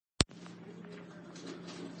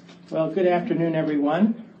Well, good afternoon,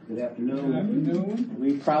 everyone. Good afternoon. Good afternoon.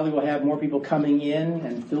 We probably will have more people coming in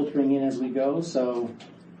and filtering in as we go, so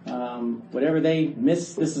whatever they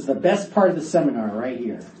miss, this is the best part of the seminar right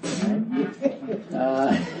here.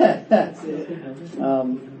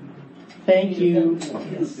 Thank you.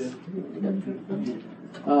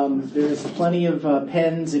 There's plenty of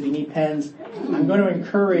pens if you need pens. I'm going to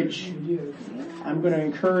encourage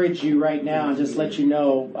you right now and just let you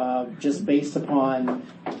know, just based upon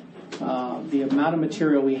the amount of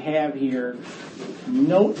material we have here,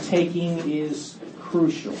 note-taking is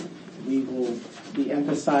crucial. We will be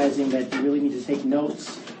emphasizing that you really need to take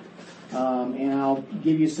notes, and I'll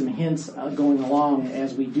give you some hints going along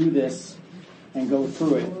as we do this and go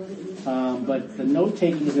through it. But the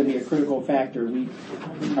note-taking is going to be a critical factor. We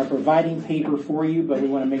are providing paper for you, but we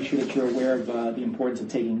want to make sure that you're aware of the importance of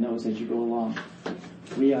taking notes as you go along.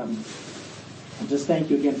 We just thank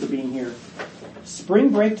you again for being here. Spring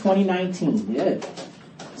break 2019. It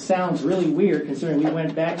sounds really weird considering we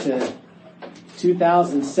went back to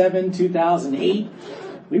 2007, 2008.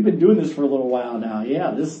 We've been doing this for a little while now.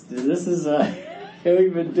 Yeah, this is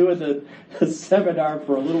we've been doing the seminar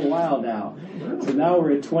for a little while now. So now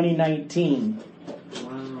we're at 2019.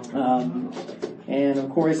 Wow. And of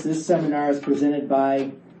course, this seminar is presented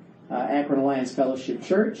by Akron Alliance Fellowship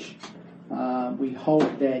Church. We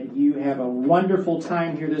hope that you have a wonderful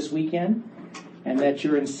time here this weekend and that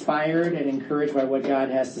you're inspired and encouraged by what God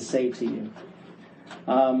has to say to you.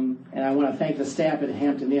 And I want to thank the staff at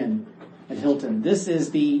Hampton Inn at Hilton. This is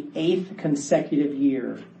the 8th consecutive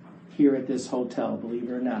year here at this hotel, believe it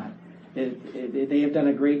or not. They have done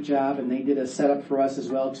a great job, and they did a setup for us as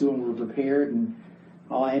well, too, and we're prepared. And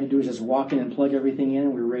all I had to do is just walk in and plug everything in,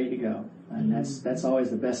 and we're ready to go. And that's always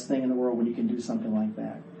the best thing in the world when you can do something like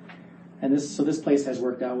that. And this place has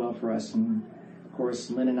worked out well for us. And of course,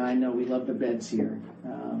 Lynn and I know we love the beds here.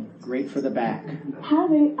 Great for the back. Power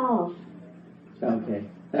off. Okay,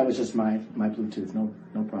 that was just my Bluetooth. No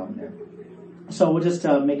problem there. So we'll just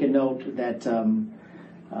make a note that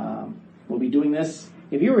we'll be doing this.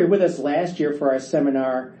 If you were with us last year for our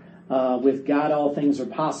seminar, with God all things are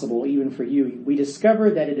possible, even for you, we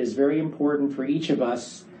discovered that it is very important for each of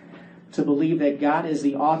us to believe that God is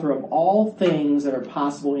the author of all things that are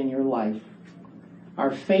possible in your life.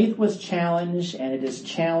 Our faith was challenged, and it is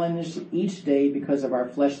challenged each day because of our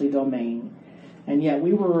fleshly domain. And yet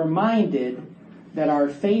we were reminded that our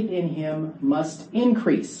faith in Him must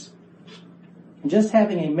increase. Just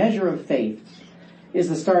having a measure of faith is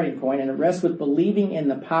the starting point, and it rests with believing in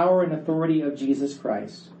the power and authority of Jesus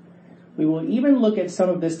Christ. We will even look at some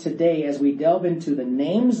of this today as we delve into the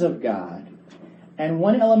names of God. And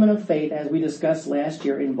one element of faith, as we discussed last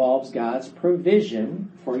year, involves God's provision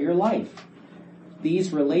for your life.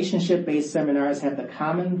 These relationship-based seminars have the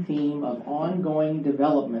common theme of ongoing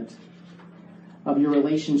development of your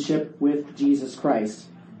relationship with Jesus Christ.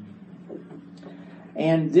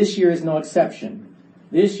 And this year is no exception.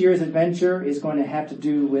 This year's adventure is going to have to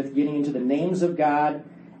do with getting into the names of God,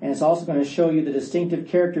 and it's also going to show you the distinctive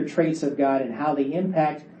character traits of God and how they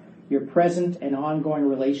impact your present and ongoing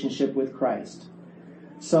relationship with Christ.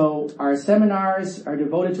 So our seminars are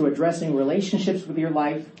devoted to addressing relationships with your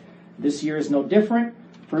life. This year is no different.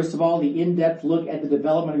 First of all, the in-depth look at the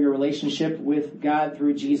development of your relationship with God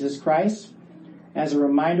through Jesus Christ. As a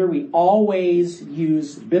reminder, we always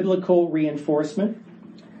use biblical reinforcement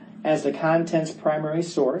as the content's primary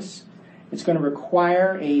source. It's going to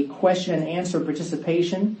require a question and answer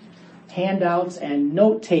participation, handouts, and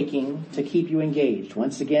note-taking to keep you engaged.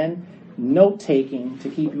 Once again, note-taking to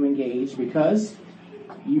keep you engaged because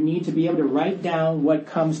you need to be able to write down what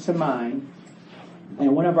comes to mind.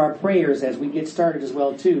 And one of our prayers as we get started as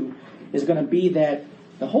well, too, is going to be that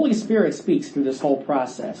the Holy Spirit speaks through this whole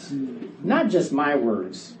process. Not just my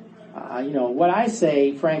words. What I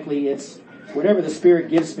say, frankly, it's whatever the Spirit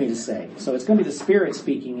gives me to say. So it's going to be the Spirit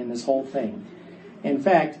speaking in this whole thing. In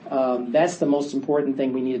fact, that's the most important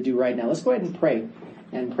thing we need to do right now. Let's go ahead and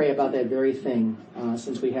pray about that very thing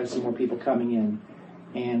since we have some more people coming in.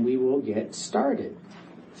 And we will get started.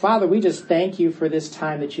 Father, we just thank you for this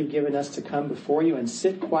time that you've given us to come before you and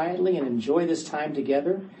sit quietly and enjoy this time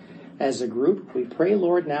together as a group. We pray,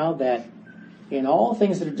 Lord, now that in all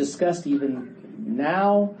things that are discussed, even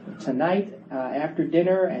now, tonight, after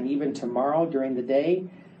dinner, and even tomorrow during the day,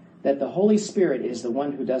 that the Holy Spirit is the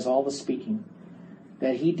one who does all the speaking,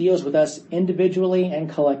 that He deals with us individually and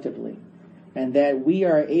collectively, and that we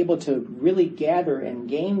are able to really gather and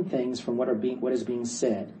gain things from what is being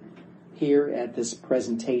said here at this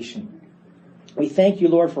presentation. We thank you,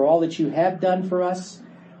 Lord, for all that you have done for us,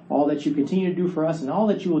 all that you continue to do for us, and all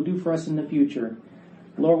that you will do for us in the future.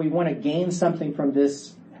 Lord, we want to gain something from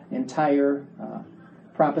this entire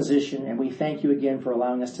proposition, and we thank you again for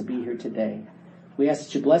allowing us to be here today. We ask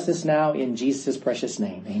that you bless us now in Jesus' precious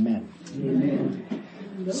name. Amen. Amen.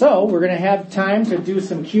 So we're going to have time to do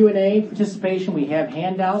some Q&A participation. We have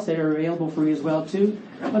handouts that are available for you as well too.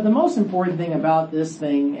 But the most important thing about this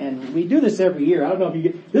thing, and we do this every year, I don't know if you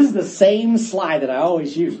get, this is the same slide that I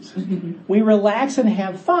always use. We relax and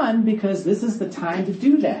have fun because this is the time to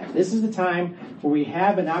do that. This is the time where we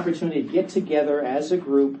have an opportunity to get together as a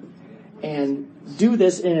group and do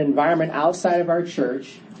this in an environment outside of our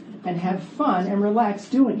church and have fun and relax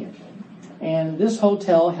doing it. And this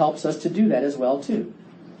hotel helps us to do that as well too.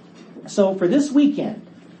 So for this weekend,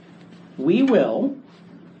 we will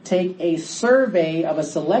take a survey of a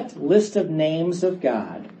select list of names of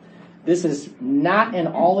God. This is not an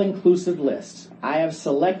all-inclusive list. I have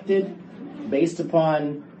selected, based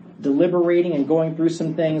upon deliberating and going through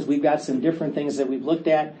some things, we've got some different things that we've looked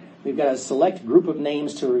at. We've got a select group of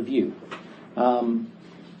names to review. Not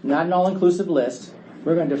an all-inclusive list.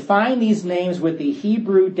 We're going to define these names with the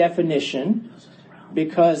Hebrew definition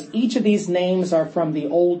because each of these names are from the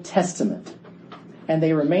Old Testament and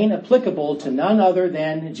they remain applicable to none other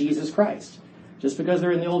than Jesus Christ. Just because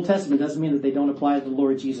they're in the Old Testament doesn't mean that they don't apply to the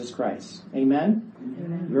Lord Jesus Christ. Amen?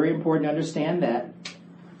 Amen. Very important to understand that.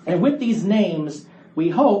 And with these names, we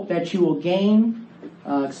hope that you will gain,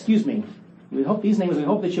 we hope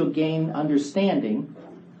that you'll gain understanding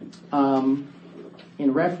in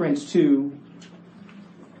reference to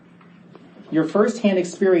your first-hand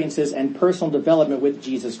experiences and personal development with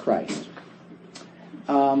Jesus Christ.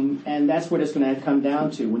 And that's what it's going to come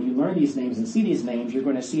down to. When you learn these names and see these names, you're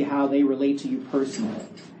going to see how they relate to you personally.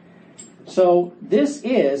 So this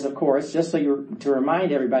is, of course, just so to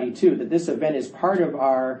remind everybody, too, that this event is part of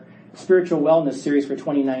our Spiritual Wellness Series for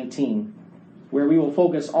 2019, where we will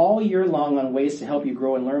focus all year long on ways to help you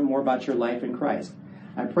grow and learn more about your life in Christ.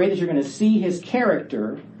 I pray that you're going to see His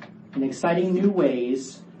character in exciting new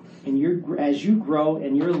ways as you grow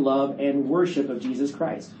in your love and worship of Jesus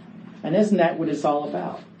Christ. And isn't that what it's all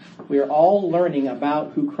about? We are all learning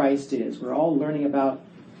about who Christ is. We're all learning about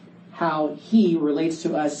how He relates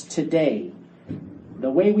to us today. The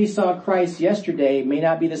way we saw Christ yesterday may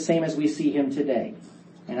not be the same as we see Him today.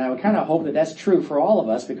 And I would kind of hope that that's true for all of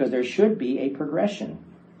us because there should be a progression.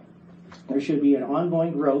 There should be an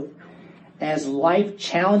ongoing growth as life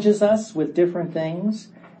challenges us with different things.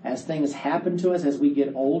 As things happen to us as we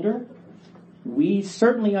get older, we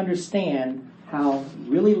certainly understand how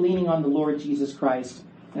really leaning on the Lord Jesus Christ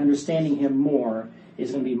and understanding Him more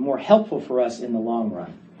is going to be more helpful for us in the long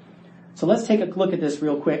run. So let's take a look at this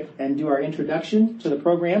real quick and do our introduction to the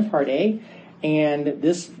program, Part A. And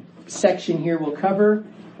this section here will cover,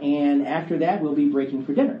 and after that we'll be breaking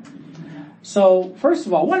for dinner. So first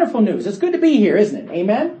of all, wonderful news. It's good to be here, isn't it?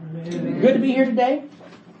 Amen? Amen. Good to be here today.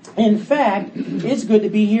 In fact, it's good to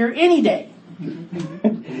be here any day.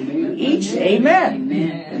 Amen.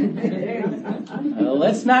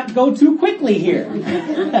 Let's not go too quickly here.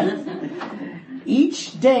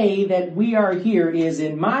 Each day that we are here is,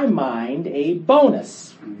 in my mind, a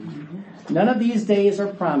bonus. None of these days are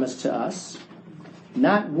promised to us.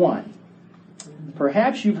 Not one.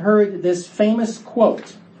 Perhaps you've heard this famous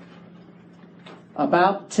quote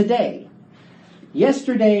about today.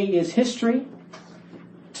 Yesterday is history.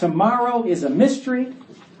 Tomorrow is a mystery.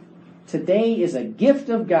 Today is a gift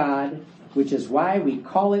of God, which is why we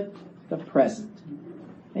call it the present.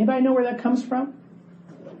 Anybody know where that comes from?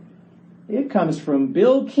 It comes from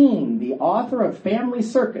Bill Keane, the author of Family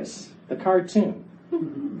Circus, the cartoon.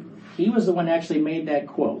 He was the one that actually made that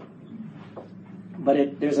quote.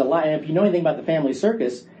 But there's a lot, and if you know anything about the Family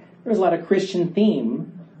Circus, there's a lot of Christian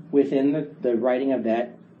theme within the writing of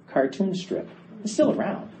that cartoon strip. It's still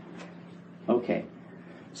around. Okay.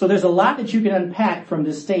 So there's a lot that you can unpack from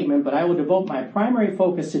this statement, but I will devote my primary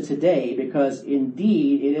focus to today because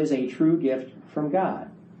indeed it is a true gift from God.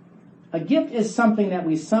 A gift is something that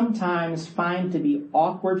we sometimes find to be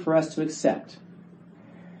awkward for us to accept.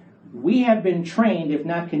 We have been trained, if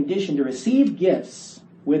not conditioned, to receive gifts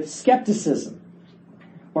with skepticism,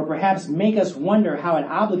 or perhaps make us wonder how it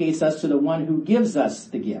obligates us to the one who gives us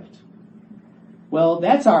the gift. Well,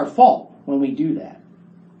 that's our fault when we do that.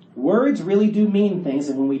 Words really do mean things,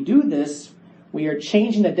 and when we do this, we are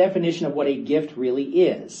changing the definition of what a gift really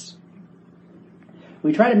is.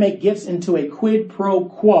 We try to make gifts into a quid pro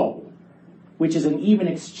quo, which is an even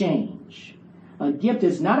exchange. A gift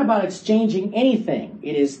is not about exchanging anything.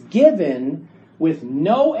 It is given with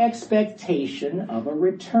no expectation of a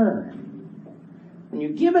return. When you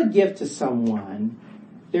give a gift to someone,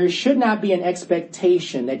 there should not be an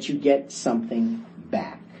expectation that you get something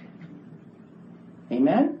back.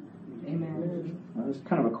 Amen? Amen. was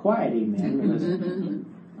kind of a quiet amen.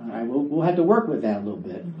 We'll have to work with that a little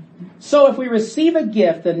bit. So if we receive a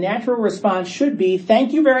gift, the natural response should be,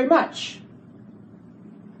 thank you very much.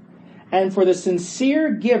 And for the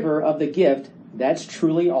sincere giver of the gift, that's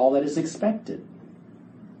truly all that is expected.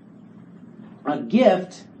 A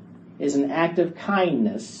gift is an act of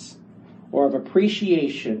kindness or of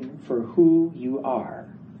appreciation for who you are.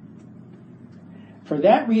 For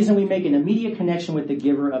that reason, we make an immediate connection with the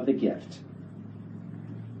giver of the gift.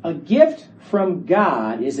 A gift from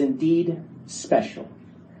God is indeed special.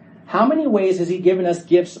 How many ways has he given us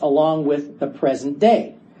gifts along with the present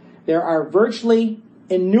day? There are virtually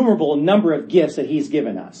innumerable number of gifts that he's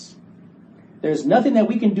given us. There's nothing that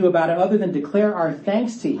we can do about it other than declare our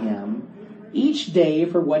thanks to him each day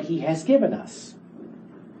for what he has given us.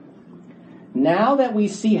 Now that we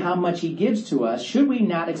see how much he gives to us, should we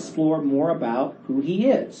not explore more about who he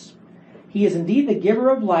is? He is indeed the giver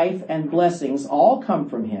of life, and blessings all come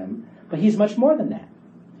from him, but he's much more than that.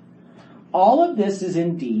 All of this is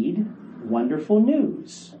indeed wonderful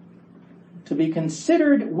news. To be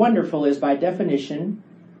considered wonderful is by definition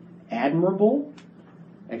admirable,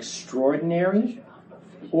 extraordinary,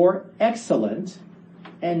 or excellent,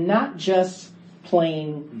 and not just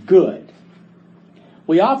plain good.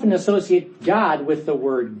 We often associate God with the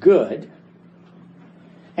word good,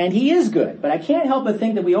 and he is good, but I can't help but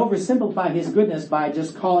think that we oversimplify his goodness by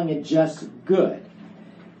just calling it just good.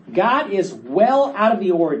 God is well out of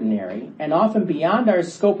the ordinary and often beyond our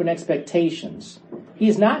scope and expectations. He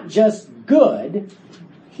is not just good,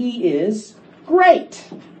 he is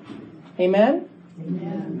great. Amen?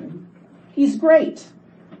 Amen. He's great.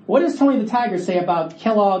 What does Tony the Tiger say about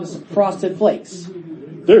Kellogg's Frosted Flakes?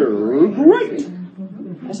 They're great.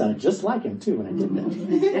 I sounded just like him, too, when I did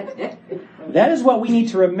that. That is what we need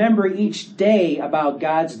to remember each day about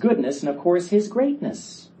God's goodness and, of course, his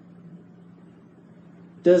greatness.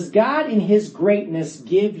 Does God in his greatness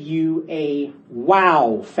give you a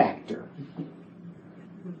wow factor?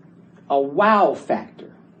 A wow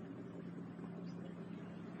factor.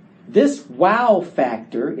 This wow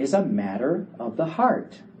factor is a matter of the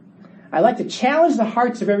heart. I'd like to challenge the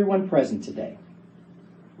hearts of everyone present today.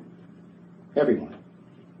 Everyone.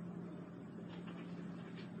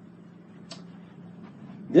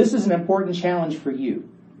 This is an important challenge for you.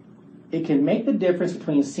 It can make the difference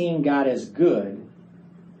between seeing God as good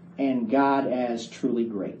and God as truly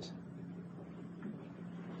great.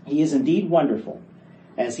 He is indeed wonderful,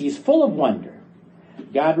 as he's full of wonder.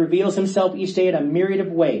 God reveals himself each day in a myriad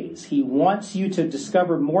of ways. He wants you to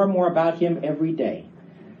discover more and more about him every day.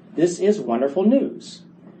 This is wonderful news.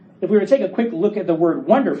 If we were to take a quick look at the word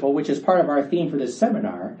wonderful, which is part of our theme for this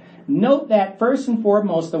seminar, note that first and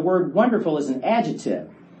foremost, the word wonderful is an adjective,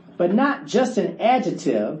 but not just an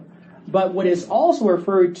adjective, but what is also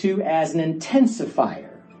referred to as an intensifier.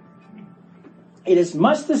 It is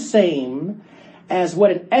much the same as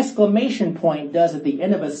what an exclamation point does at the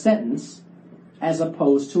end of a sentence as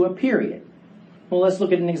opposed to a period. Well, let's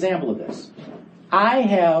look at an example of this. I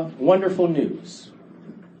have wonderful news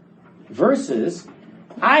versus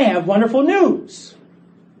I have wonderful news.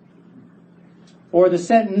 Or the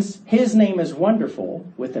sentence, his name is wonderful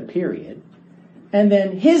with a period, and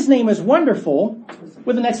then his name is wonderful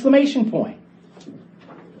with an exclamation point.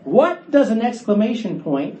 What does an exclamation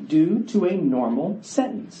point do to a normal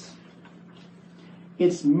sentence?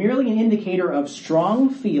 It's merely an indicator of strong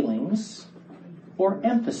feelings or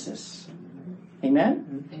emphasis.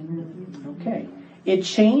 Amen? Okay. It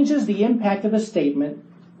changes the impact of a statement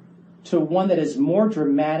to one that is more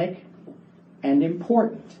dramatic and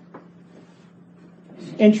important.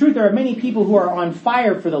 In truth, there are many people who are on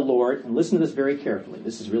fire for the Lord, and listen to this very carefully.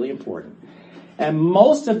 This is really important. And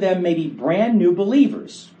most of them may be brand new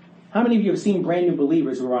believers. How many of you have seen brand new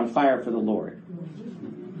believers who are on fire for the Lord?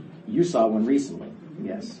 You saw one recently.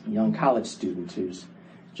 Yes, a young college student who's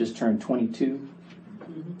just turned 22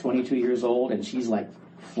 years old, and she's like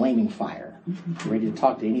flaming fire, ready to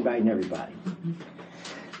talk to anybody and everybody.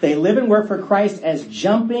 They live and work for Christ as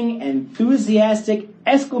jumping, enthusiastic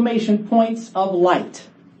exclamation points of light.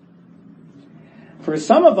 For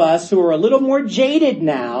some of us who are a little more jaded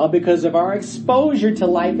now because of our exposure to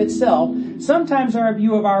life itself, sometimes our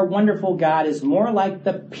view of our wonderful God is more like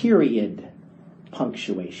the period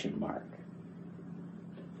punctuation mark.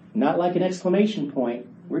 Not like an exclamation point,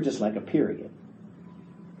 we're just like a period.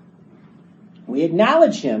 We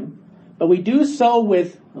acknowledge him, but we do so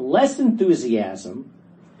with less enthusiasm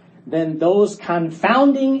than those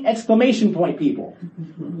confounding exclamation point people.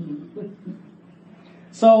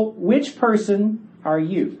 So, which person are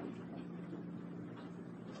you?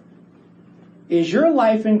 Is your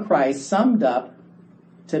life in Christ summed up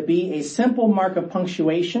to be a simple mark of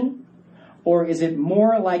punctuation, or is it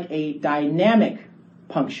more like a dynamic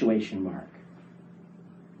punctuation mark?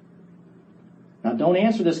 Now, don't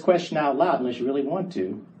answer this question out loud unless you really want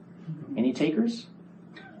to. Any takers?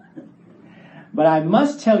 But I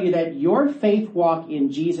must tell you that your faith walk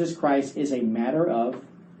in Jesus Christ is a matter of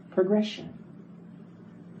progression.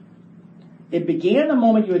 It began the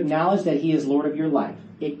moment you acknowledged that He is Lord of your life.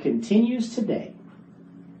 It continues today.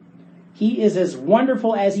 He is as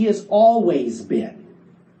wonderful as He has always been.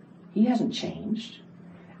 He hasn't changed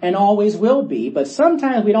and always will be, but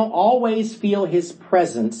sometimes we don't always feel His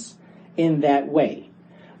presence in that way.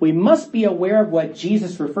 We must be aware of what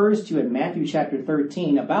Jesus refers to in Matthew chapter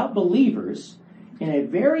 13 about believers in a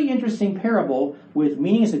very interesting parable with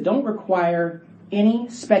meanings that don't require any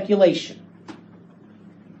speculation.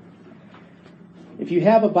 If you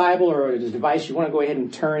have a Bible or a device, you want to go ahead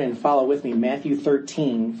and turn and follow with me Matthew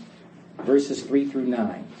 13, verses 3 through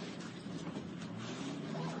 9.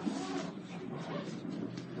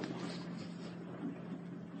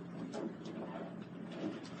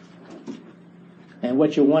 And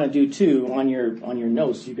what you'll want to do too on your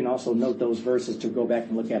notes, you can also note those verses to go back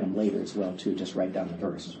and look at them later as well too. Just write down the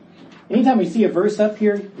verse. Anytime you see a verse up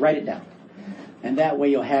here, write it down. And that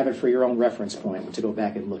way you'll have it for your own reference point to go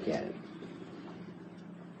back and look at it.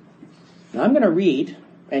 Now I'm going to read,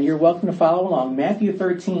 and you're welcome to follow along, Matthew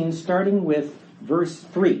 13, starting with verse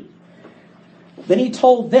 3. Then He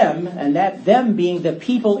told them, and that them being the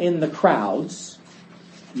people in the crowds,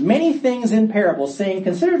 many things in parables, saying,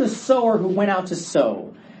 consider the sower who went out to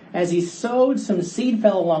sow. As he sowed, some seed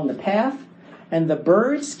fell along the path, and the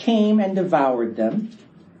birds came and devoured them.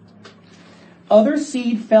 Other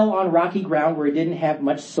seed fell on rocky ground where it didn't have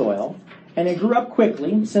much soil, and it grew up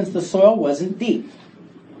quickly, since the soil wasn't deep.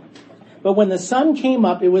 But when the sun came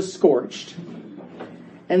up, it was scorched,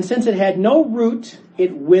 and since it had no root,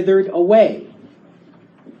 it withered away.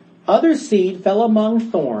 Other seed fell among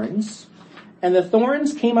thorns, and the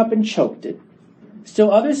thorns came up and choked it.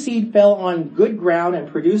 Still other seed fell on good ground and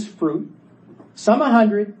produced fruit, some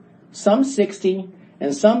 100, some 60,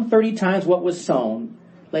 and some 30 times what was sown.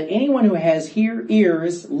 Let anyone who has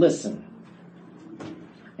ears listen.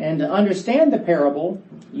 And to understand the parable,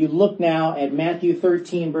 you look now at Matthew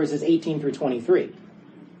 13, verses 18 through 23.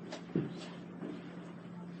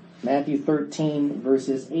 Matthew 13,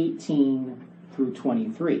 verses 18 through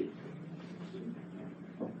 23.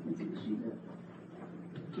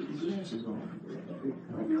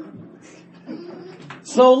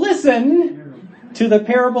 So listen to the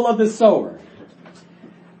parable of the sower.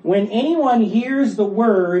 When anyone hears the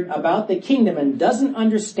word about the kingdom and doesn't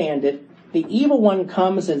understand it, the evil one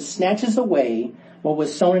comes and snatches away what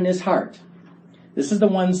was sown in his heart. This is the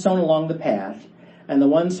one sown along the path. And the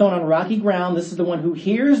one sown on rocky ground, this is the one who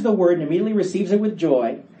hears the word and immediately receives it with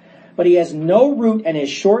joy. But he has no root and is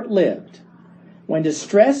short-lived. When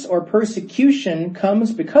distress or persecution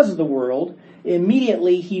comes because of the world,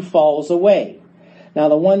 immediately he falls away. Now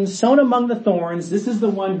the one sown among the thorns, this is the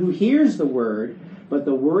one who hears the word, but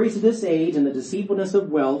the worries of this age and the deceitfulness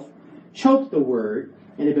of wealth choke the word,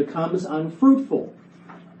 and it becomes unfruitful.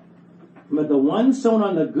 But the one sown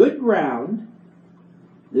on the good ground,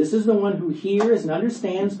 this is the one who hears and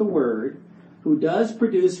understands the word, who does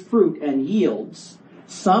produce fruit and yields,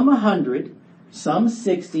 some 100, some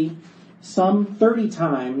 60, some 30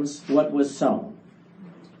 times what was sown.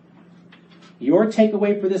 Your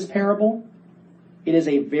takeaway for this parable? It is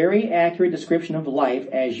a very accurate description of life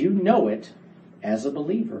as you know it as a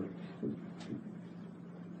believer.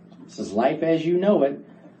 This is life as you know it.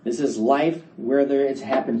 This is life whether it's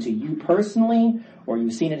happened to you personally or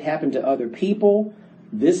you've seen it happen to other people.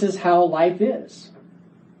 This is how life is.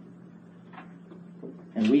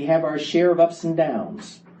 And we have our share of ups and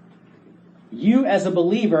downs. You as a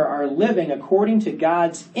believer are living according to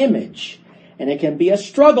God's image. And it can be a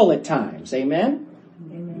struggle at times. Amen?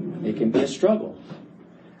 Amen. It can be a struggle.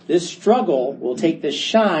 This struggle will take the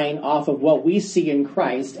shine off of what we see in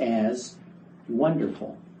Christ as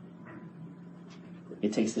wonderful.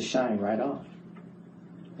 It takes the shine right off.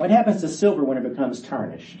 What happens to silver when it becomes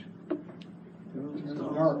tarnished?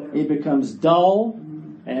 It becomes dull,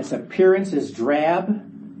 and its appearance is drab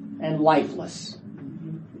and lifeless.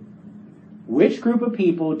 Which group of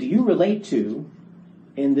people do you relate to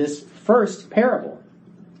in this first parable?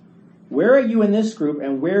 Where are you in this group,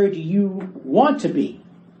 and where do you want to be?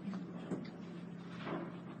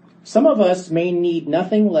 Some of us may need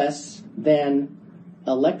nothing less than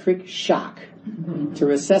electric shock to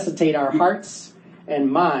resuscitate our hearts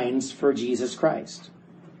and minds for Jesus Christ.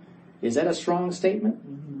 Is that a strong statement?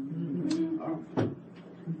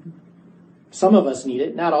 Some of us need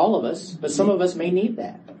it, not all of us, but some of us may need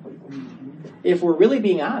that. If we're really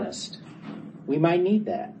being honest, we might need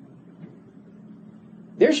that.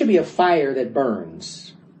 There should be a fire that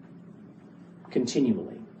burns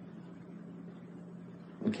continually.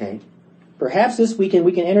 Okay? Perhaps this weekend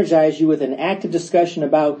we can energize you with an active discussion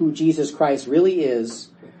about who Jesus Christ really is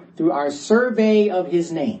through our survey of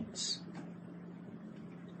his names.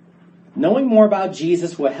 Knowing more about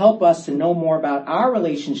Jesus will help us to know more about our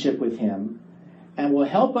relationship with him and will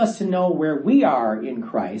help us to know where we are in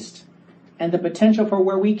Christ and the potential for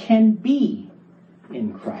where we can be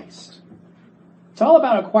in Christ. It's all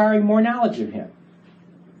about acquiring more knowledge of him.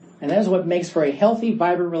 And that is what makes for a healthy,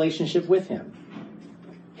 vibrant relationship with him.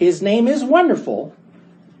 His name is wonderful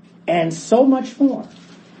and so much more.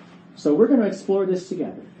 So we're going to explore this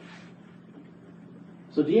together.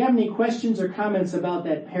 So do you have any questions or comments about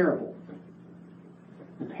that parable?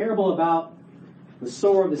 The parable about the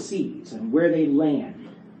sower of the seeds and where they land.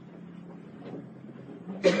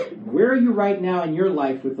 Where are you right now in your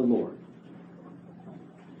life with the Lord?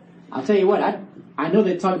 I'll tell you what, I know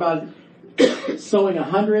they talk about sowing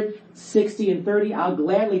 100, 60, and 30. I'll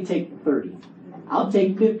gladly take 30. I'll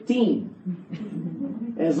take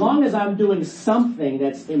 15. As long as I'm doing something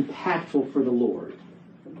that's impactful for the Lord.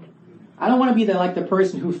 I don't want to be like the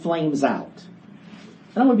person who flames out.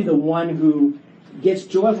 I don't want to be the one who gets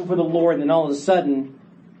joyful for the Lord and then all of a sudden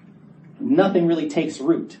nothing really takes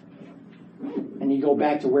root. And you go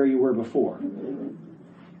back to where you were before.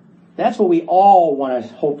 That's what we all want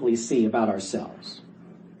to hopefully see about ourselves.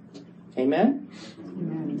 Amen?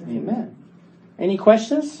 Amen. Amen. Any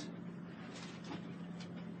questions?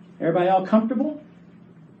 Everybody all comfortable?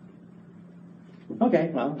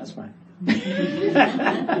 Okay, well, that's fine.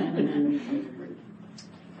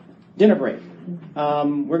 Dinner break.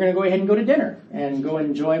 We're going to go ahead and go to dinner and go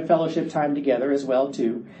enjoy fellowship time together as well,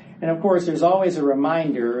 too. And, of course, there's always a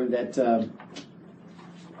reminder that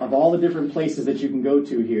of all the different places that you can go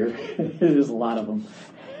to here, there's a lot of them.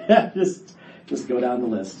 just go down the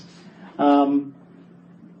list.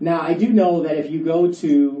 Now, I do know that if you go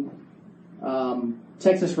to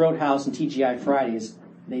Texas Roadhouse and TGI Fridays,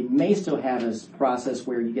 they may still have this process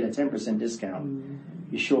where you get a 10% discount.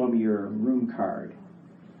 You show them your room card.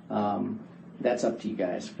 That's up to you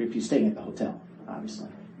guys if you're staying at the hotel, obviously.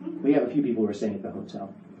 We have a few people who are staying at the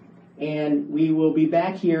hotel. And we will be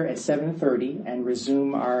back here at 7:30 and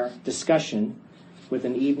resume our discussion with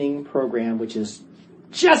an evening program which is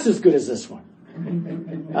just as good as this one,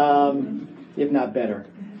 if not better,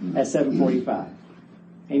 at 7:45.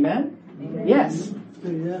 Amen? Amen. Yes?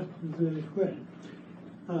 Yeah, there's a question.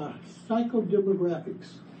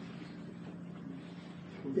 Psychodemographics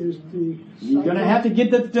is the... You're going to have to get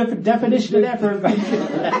the definition of that for everybody.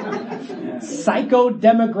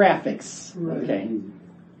 Psychodemographics. Right. Okay.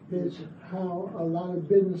 It's how a lot of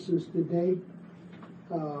businesses today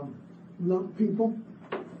lump people.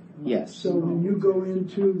 Yes. So when you go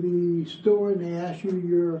into the store and they ask you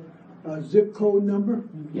your zip code number,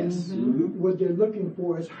 Yes. What they're looking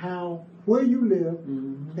for is where you live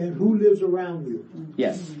and who lives around you.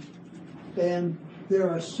 Yes. And there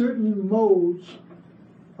are certain modes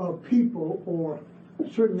of people or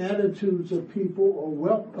certain attitudes of people or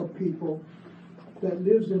wealth of people that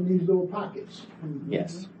lives in these little pockets.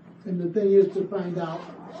 Yes. And the thing is to find out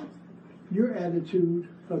your attitude,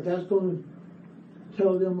 because that's going to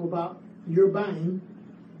tell them about your buying,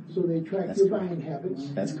 so they track That's your correct. buying habits.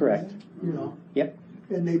 That's correct. You know. Yep.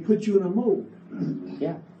 And they put you in a mode.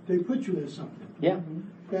 Yeah. They put you in something. Yeah.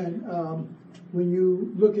 And when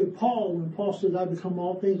you look at Paul, when Paul says, I become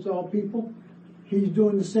all things to all people, he's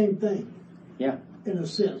doing the same thing. Yeah. In a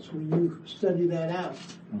sense, when you study that out.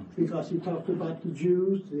 Because he talked about the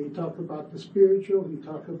Jews, he talked about the spiritual, he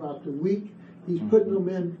talked about the weak. He's putting them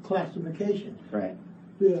in classification. Right.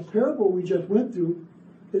 The parable we just went through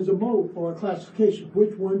is a mode or a classification.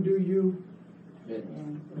 Which one do you fit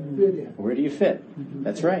in? Where do you fit?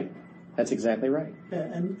 That's right. That's exactly right.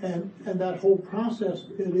 And that whole process,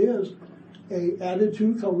 it is a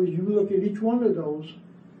attitude, because when you look at each one of those,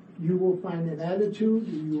 you will find an attitude,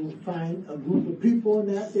 you will find a group of people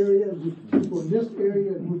in that area, a group of people in this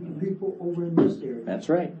area, a group of people over in this area. That's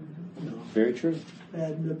right. Very true.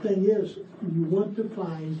 And the thing is, you want to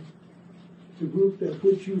find the group that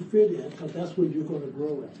which you fit in, because that's where you're going to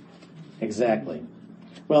grow at. Exactly.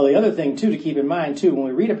 Well, the other thing, too, to keep in mind, too, when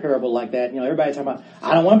we read a parable like that, everybody's talking about,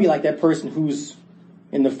 I don't want to be like that person who's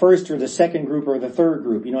in the first or the second group or the third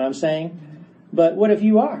group. You know what I'm saying? But what if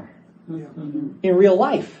you are? Yeah. In real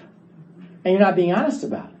life? And you're not being honest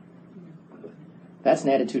about it. That's an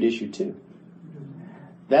attitude issue, too.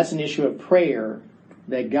 That's an issue of prayer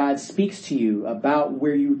that God speaks to you about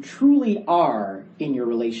where you truly are in your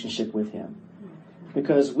relationship with him.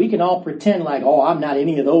 Because we can all pretend like, oh, I'm not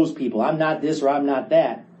any of those people. I'm not this or I'm not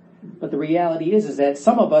that. But the reality is that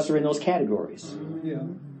some of us are in those categories. Yeah.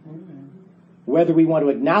 Whether we want to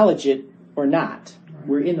acknowledge it or not,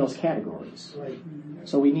 we're in those categories.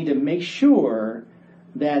 So we need to make sure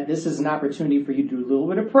that this is an opportunity for you to do a little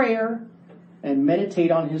bit of prayer and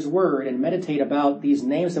meditate on his word and meditate about these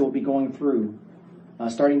names that we'll be going through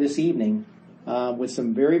starting this evening with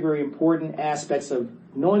some very, very important aspects of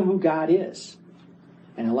knowing who God is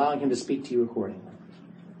and allowing him to speak to you accordingly.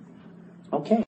 Okay.